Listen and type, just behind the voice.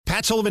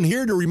Matt Sullivan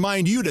here to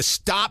remind you to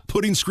stop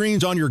putting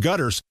screens on your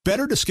gutters.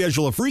 Better to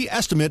schedule a free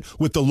estimate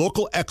with the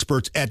local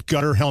experts at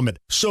Gutter Helmet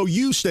so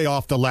you stay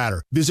off the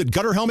ladder. Visit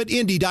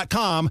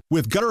GutterHelmetIndy.com.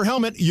 With Gutter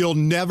Helmet, you'll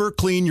never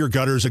clean your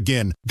gutters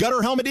again.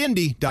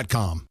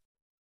 GutterHelmetIndy.com.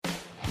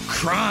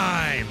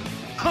 Crime,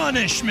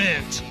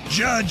 punishment,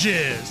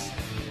 judges,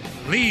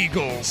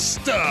 legal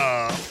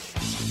stuff.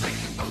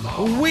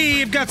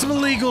 We've got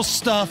some legal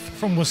stuff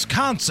from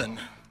Wisconsin.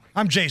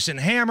 I'm Jason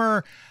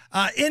Hammer.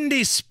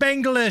 Indy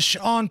Spanglish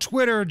on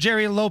Twitter.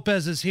 Jerry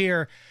Lopez is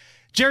here.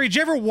 Jerry, did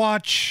you ever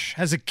watch,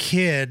 as a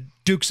kid,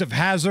 Dukes of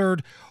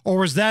Hazzard, or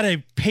was that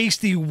a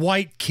pasty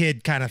white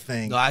kid kind of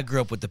thing? No, I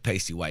grew up with the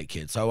pasty white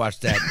kid, so I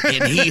watched that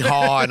in Hee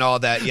Haw and all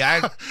that.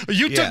 Yeah,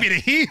 you took me to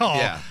Hee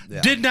Haw.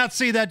 Yeah. Did not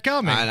see that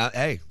coming.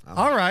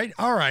 All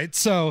right.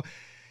 So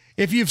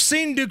if you've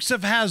seen Dukes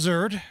of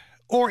Hazzard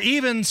or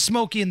even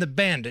Smokey and the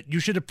Bandit, you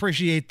should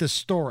appreciate this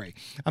story.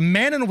 A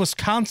man in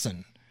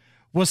Wisconsin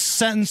was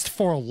sentenced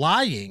for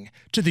lying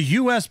to the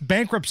U.S.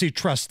 bankruptcy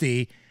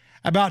trustee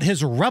about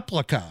his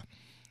replica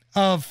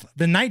of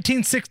the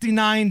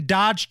 1969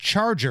 Dodge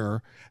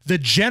Charger, the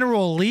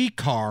General Lee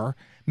car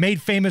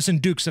made famous in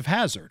Dukes of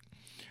Hazzard.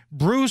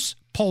 Bruce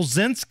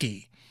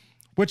Polzinski,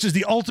 which is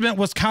the ultimate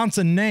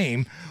Wisconsin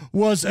name,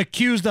 was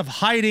accused of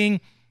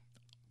hiding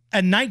a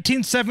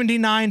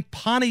 1979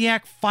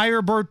 Pontiac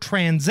Firebird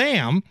Trans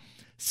Am,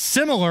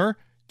 similar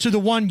to the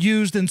one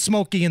used in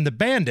Smokey and the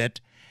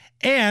Bandit,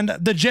 and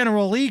the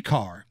General Lee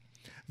car.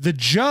 The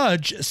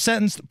judge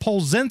sentenced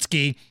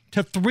Polzinski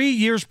to 3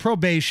 years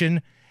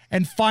probation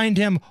and fined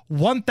him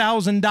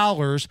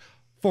 $1,000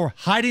 for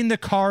hiding the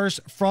cars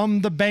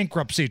from the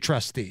bankruptcy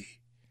trustee.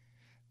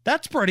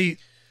 That's pretty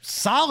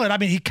solid. I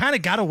mean, he kind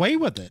of got away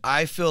with it.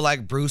 I feel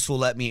like Bruce will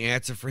let me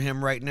answer for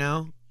him right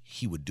now.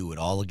 He would do it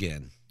all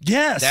again.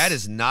 Yes. That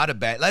is not a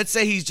bad. Let's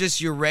say he's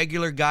just your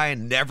regular guy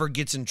and never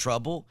gets in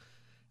trouble.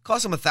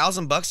 Cost him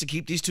 $1,000 to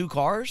keep these two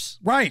cars.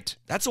 Right.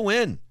 That's a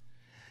win.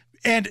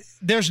 And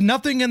there's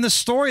nothing in the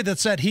story that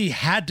said he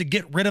had to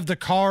get rid of the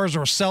cars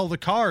or sell the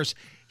cars.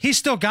 He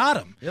still got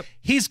them. Yep.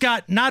 He's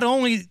got not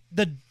only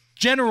the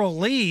General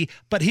Lee,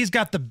 but he's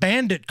got the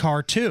Bandit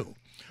car too,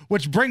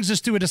 which brings us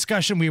to a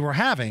discussion we were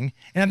having.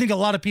 And I think a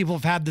lot of people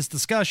have had this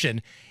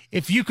discussion.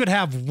 If you could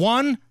have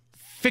one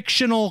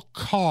fictional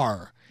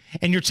car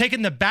and you're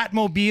taking the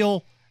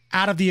Batmobile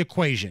out of the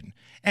equation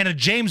and a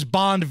James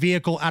Bond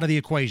vehicle out of the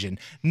equation,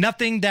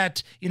 nothing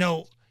that,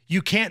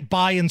 you can't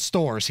buy in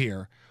stores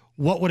here,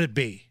 what would it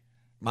be?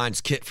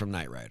 Mine's Kit from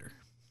Knight Rider.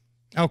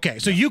 Okay,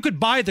 so you could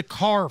buy the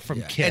car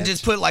from Kit. And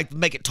just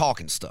make it talk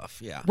and stuff.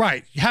 Yeah.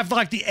 Right. You have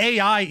the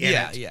AI in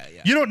it. Yeah.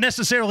 You don't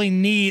necessarily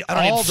need I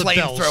don't all need the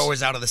bells.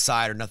 flamethrowers out of the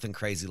side or nothing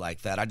crazy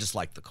like that. I just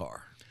like the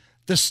car.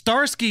 The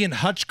Starsky and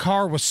Hutch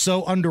car was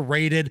so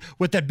underrated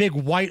with that big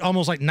white,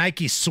 almost like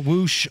Nike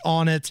swoosh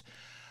on it.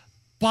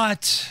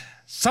 But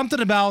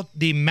something about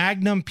the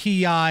Magnum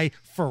PI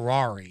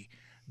Ferrari,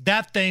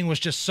 that thing was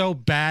just so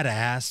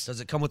badass. Does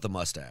it come with the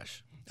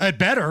mustache? It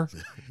better.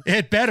 And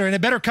it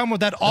better come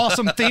with that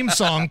awesome theme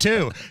song,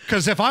 too.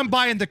 Because if I'm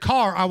buying the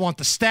car, I want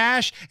the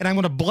stash, and I'm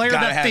going to blare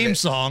that theme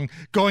song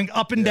going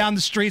up and down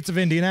the streets of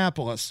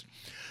Indianapolis.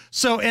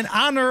 So in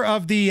honor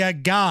of the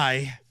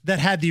guy that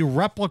had the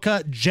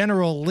replica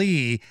General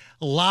Lee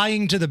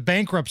lying to the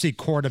bankruptcy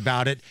court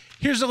about it,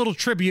 here's a little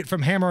tribute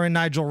from Hammer and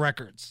Nigel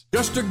Records.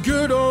 Just a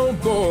good old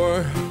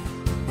boy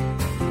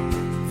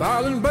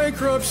filing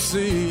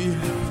bankruptcy.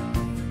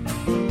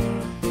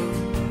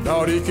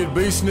 Thought he could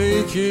be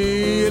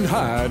sneaky and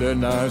hide a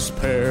nice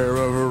pair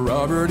of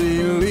Robert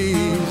E.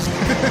 Lee's.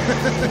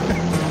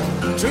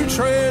 2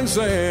 Trans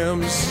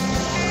Ams,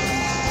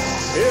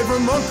 head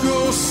from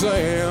Uncle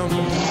Sam.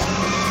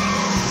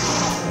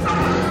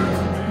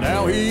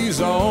 Now he's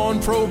on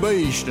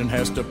probation and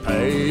has to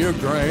pay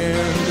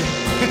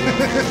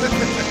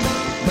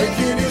 $1,000.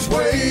 Making his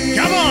way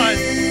Come on!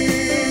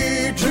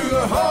 to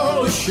the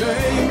Hall of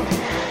Shame.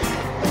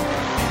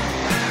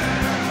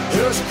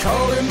 Just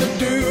call him the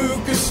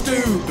Duke of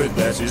Stupid,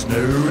 that's his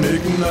new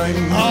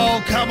nickname.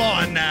 Oh, come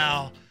on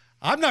now.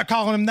 I'm not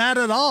calling him that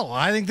at all.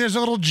 I think there's a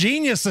little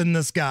genius in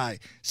this guy.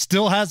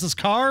 Still has his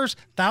cars,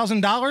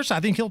 $1,000. I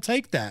think he'll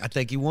take that. I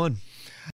think he won.